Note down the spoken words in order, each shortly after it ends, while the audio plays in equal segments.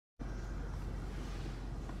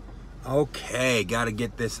Okay, gotta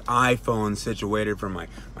get this iPhone situated for my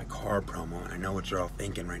car promo. And I know what you're all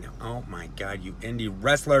thinking right now. Oh my God, you indie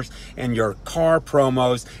wrestlers and your car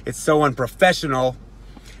promos. It's so unprofessional.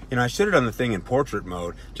 You know, I should have done the thing in portrait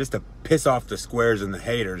mode just to piss off the squares and the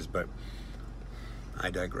haters, but I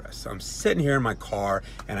digress. So I'm sitting here in my car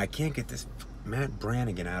and I can't get this Matt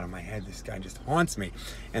Brannigan out of my head. This guy just haunts me.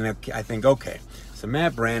 And I think, okay, so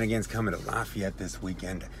Matt Brannigan's coming to Lafayette this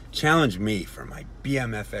weekend to challenge me for my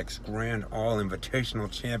BMFX Grand All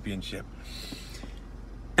Invitational Championship.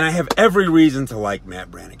 And I have every reason to like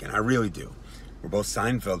Matt Brannigan. I really do. We're both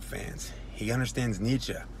Seinfeld fans. He understands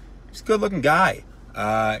Nietzsche. He's a good-looking guy.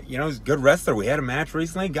 You know, he's a good wrestler. We had a match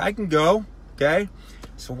recently. Guy can go, okay?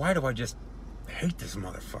 So why do I just hate this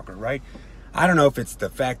motherfucker, right? I don't know if it's the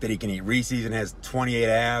fact that he can eat Reese's and has 28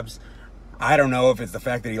 abs. I don't know if it's the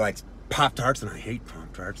fact that he likes Pop-Tarts, and I hate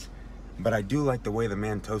Pop-Tarts. But I do like the way the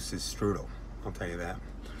man toasts his strudel. I'll tell you that.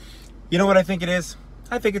 You know what I think it is?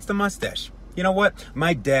 I think it's the mustache. You know what?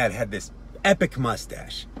 My dad had this epic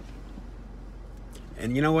mustache.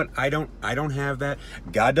 And you know what? I don't have that.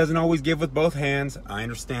 God doesn't always give with both hands. I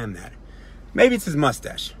understand that. Maybe it's his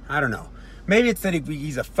mustache. I don't know. Maybe it's that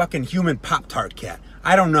he's a fucking human Pop-Tart cat.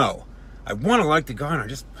 I don't know. I want to like the guy and I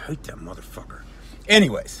just hate that motherfucker.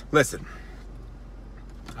 Anyways, listen.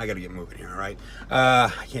 I got to get moving here, all right?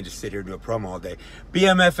 I can't just sit here and do a promo all day.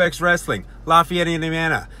 BMFX Wrestling, Lafayette,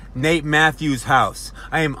 Indiana. Nate Matthews' house.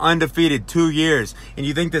 I am undefeated 2 years. And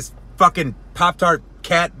you think this fucking Pop-Tart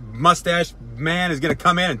cat mustache man is going to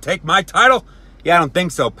come in and take my title? Yeah, I don't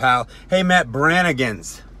think so, pal. Hey, Matt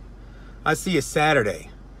Brannigans. I'll see you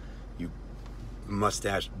Saturday. You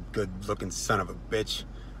mustache good-looking son of a bitch.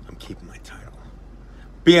 I'm keeping my title.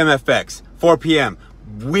 BMFX, 4 p.m.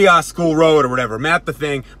 We Are School Road or whatever. Map the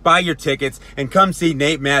thing, buy your tickets, and come see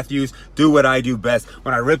Nate Matthews do what I do best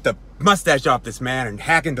when I rip the mustache off this man and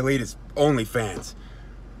hack and delete his OnlyFans.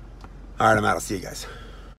 All right, I'm out. I'll see you guys.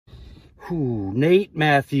 Ooh, Nate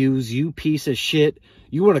Matthews, you piece of shit.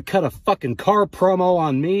 You want to cut a fucking car promo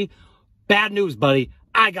on me? Bad news, buddy.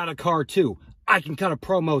 I got a car, too. I can cut a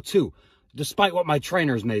promo, too. Despite what my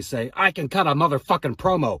trainers may say, I can cut a motherfucking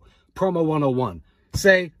promo. Promo 101.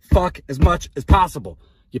 Say fuck as much as possible.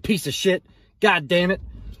 You piece of shit. God damn it.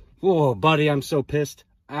 Oh, buddy, I'm so pissed.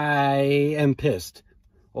 I am pissed.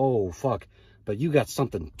 Oh, fuck. But you got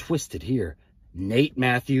something twisted here. Nate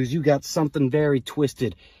Matthews, you got something very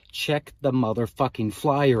twisted. Check the motherfucking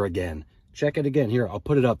flyer again. Check it again. Here, I'll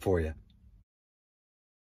put it up for you.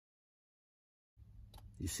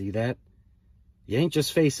 You see that? You ain't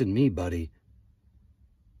just facing me, buddy.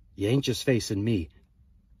 You ain't just facing me.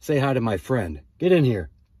 Say hi to my friend. Get in here.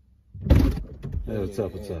 Hey, what's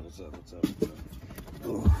up, what's up?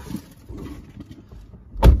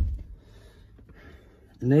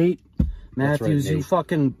 Nate Matthews, right, Nate. You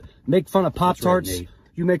fucking make fun of Pop-Tarts. Right,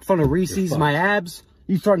 you make fun of Reese's, my abs.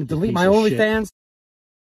 You starting to delete my OnlyFans.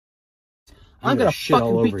 I'm gonna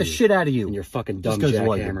fucking beat the shit out of you. And you're fucking dumb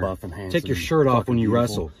jackhammer. Take your shirt off when you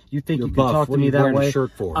wrestle. You think you can talk to me that way?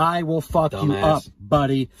 I will fuck you up,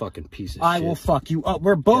 buddy. Fucking piece of shit. I will fuck you up.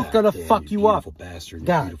 We're both gonna fuck you up. Bastard.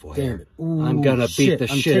 God damn it. I'm gonna beat the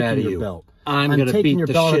shit out of you. I'm gonna beat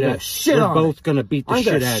the shit out of you. We're both gonna beat the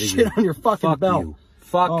shit out of you. Shit on your fucking belt.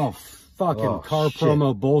 Fuck. Fucking car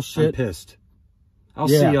promo bullshit. I'm pissed. I'll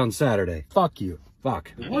see you on Saturday. Fuck you.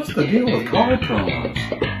 Fuck. What's the deal with car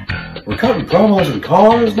promos? We're cutting promos in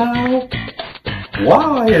cars now?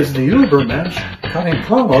 Why is the Ubermensch cutting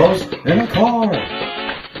promos in a car?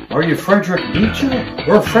 Are you Frederick Nietzsche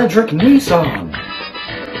or Frederick Nissan?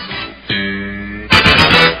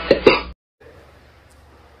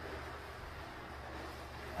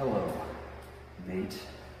 Hello, Nate.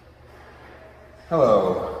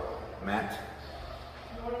 Hello, Matt.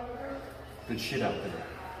 Good shit out there.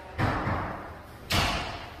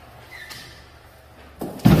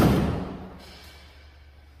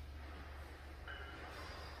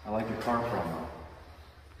 I like your car promo.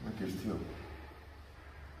 I like yours too.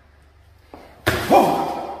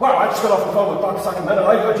 Oh! Wow, I just got off the phone with Bob Sacramento.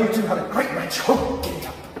 I heard you two had a great match. Oh, giddy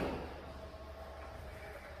up.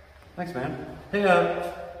 Thanks, man. Hey,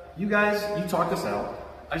 you guys, you talked us out.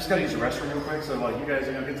 I just gotta use the restroom real quick, so like you guys,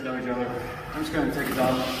 get to know each other. I'm just gonna take a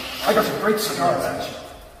dump. I got some great cigars.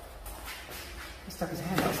 He stuck his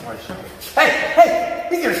hand out before I shook it. Hey!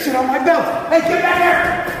 He's gonna shit on my belt! Hey, get back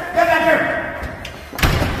here! Get back here!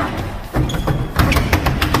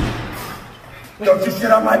 Don't you shit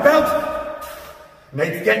on my belt!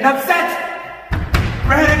 Nate's getting upset!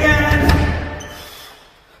 Brannigan!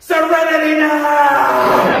 Serenity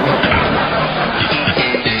now!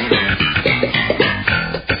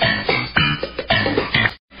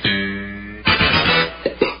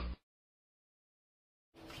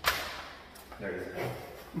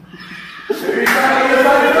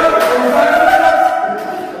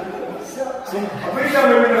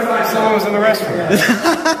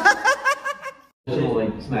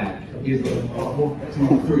 Not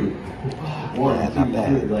bad.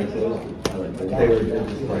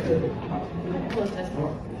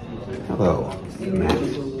 Hello, Matt.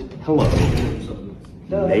 Hello,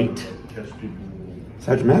 Nate.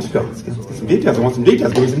 How'd your match go? Let's get some details. I want some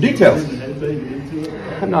details. Give me some details.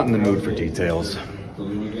 I'm not in the mood for details.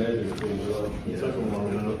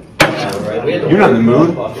 You're not in the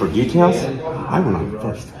mood for details? I went on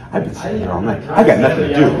first. I've been sitting here all night. I got nothing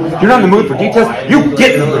to do. You're not in the mood for details? You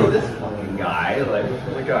get in the mood.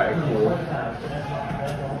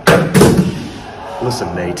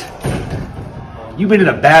 Listen, Nate. You've been in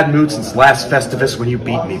a bad mood since last Festivus when you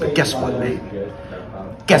beat me, but guess what, Nate?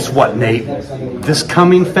 Guess what, Nate? This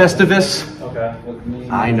coming Festivus,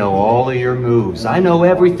 I know all of your moves. I know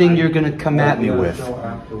everything you're gonna come at me with.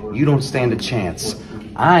 You don't stand a chance.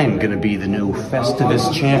 I'm gonna be the new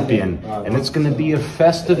Festivus champion, and it's gonna be a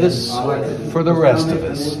Festivus for the rest of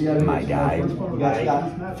us, my guy.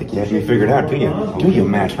 I think you have me figured out, do you? Do you,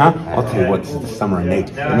 Matt, huh? I'll tell you what, this is the summer of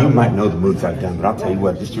Nate, and you might know the moves I've done, but I'll tell you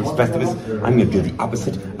what, this year's Festivus, I'm going to do the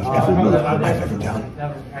opposite of every move I've ever done.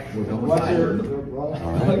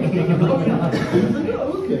 Alright.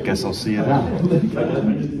 Guess I'll see you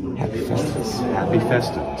then. Happy Festivus. Happy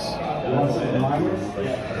Festivus.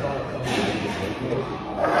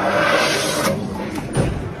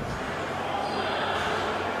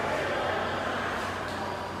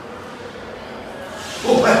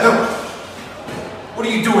 What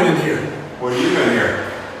are you doing in here? What are you doing here?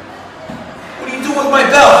 What are you doing with my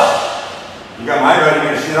belt? You got my belt, you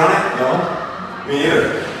gonna shit on it? No. Me either.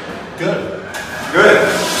 Good. Good.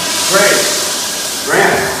 Great.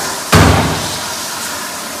 Grand.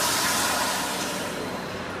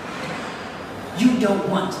 You don't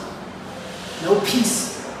want no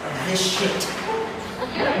piece of this shit.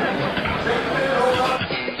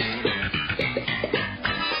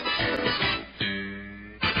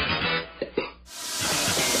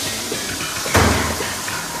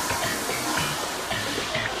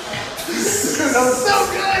 That was so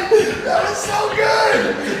good! That was so good!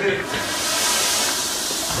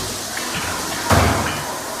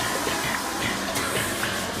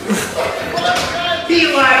 You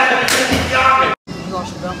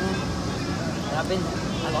lost your belt, man. And I've been there.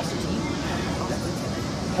 I lost it to you.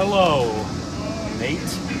 Hello,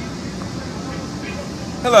 Nate.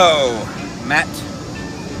 Hello, Matt.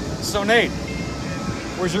 So Nate,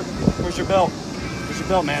 where's your belt? Where's your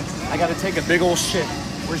belt, man? I gotta take a big old shit.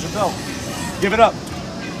 Where's your belt? Give it up.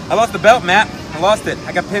 I lost the belt, Matt. I lost it.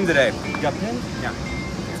 I got pinned today. You got pinned? Yeah.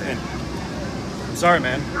 Pinned. I'm sorry,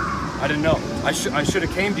 man. I didn't know. I should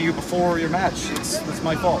have came to you before your match. It's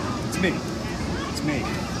my fault. It's me. It's me.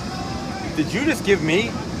 Did you just give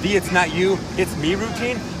me the "it's not you, it's me"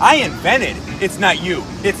 routine? I invented "it's not you,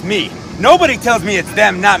 it's me." Nobody tells me it's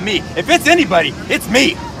them, not me. If it's anybody, it's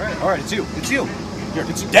me. All right, it's you. It's you. Here,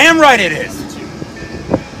 it's you. Damn right it is. It's you.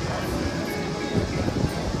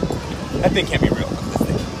 That thing can't be real. Look at this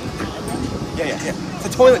thing. Yeah. It's a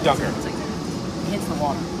toilet dunker. It's like, it hits the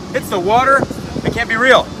water. It's the water. It can't be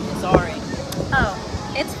real. Sorry. Oh,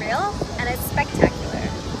 it's real and it's spectacular.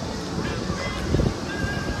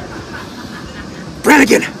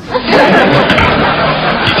 Brannigan! You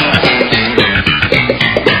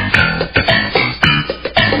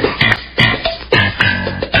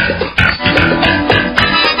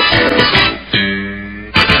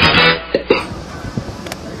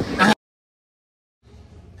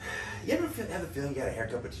ever have the feeling you got a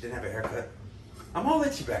haircut but you didn't have a haircut? I'm all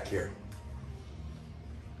itchy back here.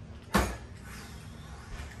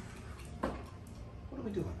 What are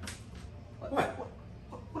we doing? What?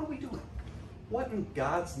 What are we doing? What in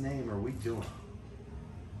God's name are we doing?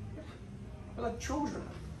 We're like children.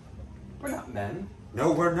 We're not men.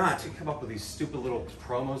 No, we're not. We come up with these stupid little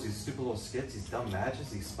promos, these stupid little skits, these dumb matches,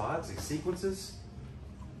 these spots, these sequences.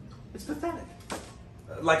 It's pathetic.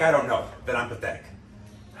 Like I don't know that I'm pathetic.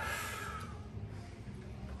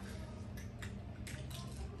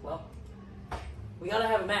 Well, we gotta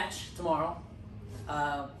have a match tomorrow.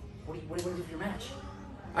 What do you want to do for your match?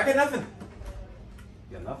 I got nothing.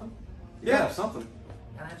 You got nothing? You Yeah. gotta have something.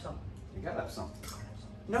 Gotta have something. You gotta have something.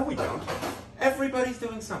 No, we don't. Everybody's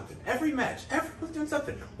doing something. Every match. Everyone's doing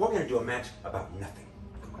something. We're going to do a match about nothing.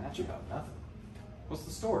 A match about nothing. What's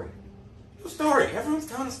the story? No story. Everyone's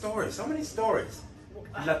telling a story. So many stories.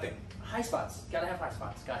 Nothing. High spots. Gotta have high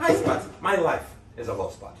spots. High spots. My life is a low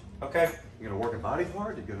spot. Okay? You gonna work a body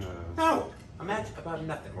part? You gonna... No. A match about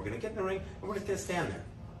nothing. We're going to get in the ring and we're just going to stand there.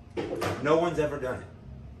 No one's ever done it.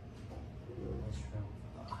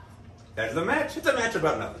 That's the match. It's a match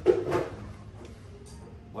about nothing.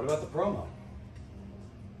 What about the promo?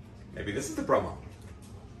 Maybe this is the promo.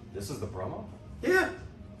 This is the promo? Yeah.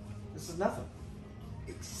 This is nothing.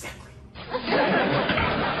 Exactly. I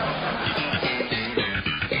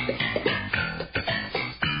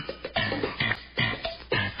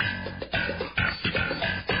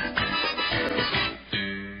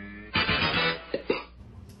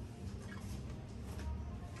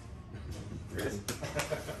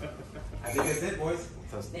think that's it, boys.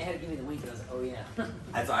 They had to give me the wink, and I was like, oh yeah.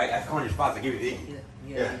 I found your spots. I give you the.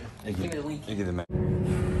 Yeah. Give me the wink. Thank you, the man.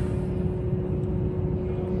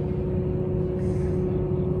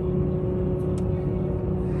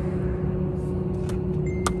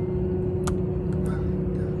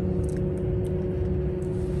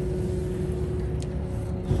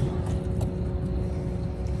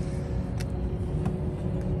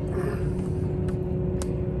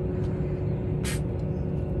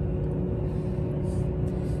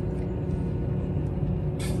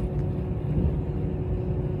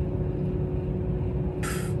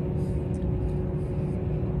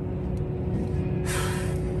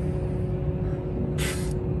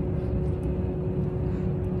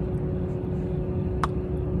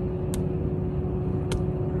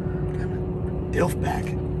 Dilf back.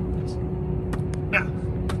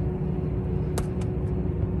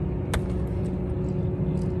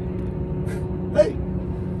 Hey,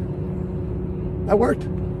 that worked.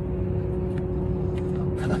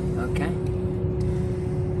 Okay.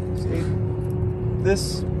 See,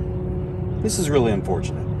 this is really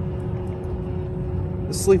unfortunate.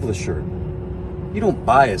 The sleeveless shirt. You don't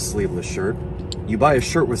buy a sleeveless shirt. You buy a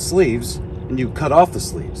shirt with sleeves, and you cut off the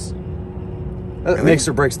sleeves. That Really? makes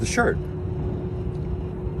or breaks the shirt.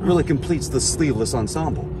 Really completes the sleeveless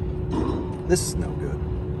ensemble. This is no good.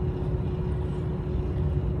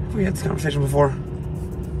 Have we had this conversation before?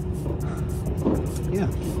 Yeah.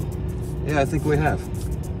 Yeah, I think we have.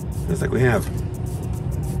 Feels like we have.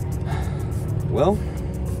 Well,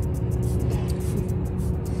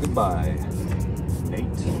 goodbye, Nate.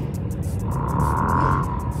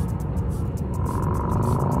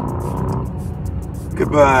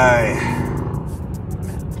 Goodbye.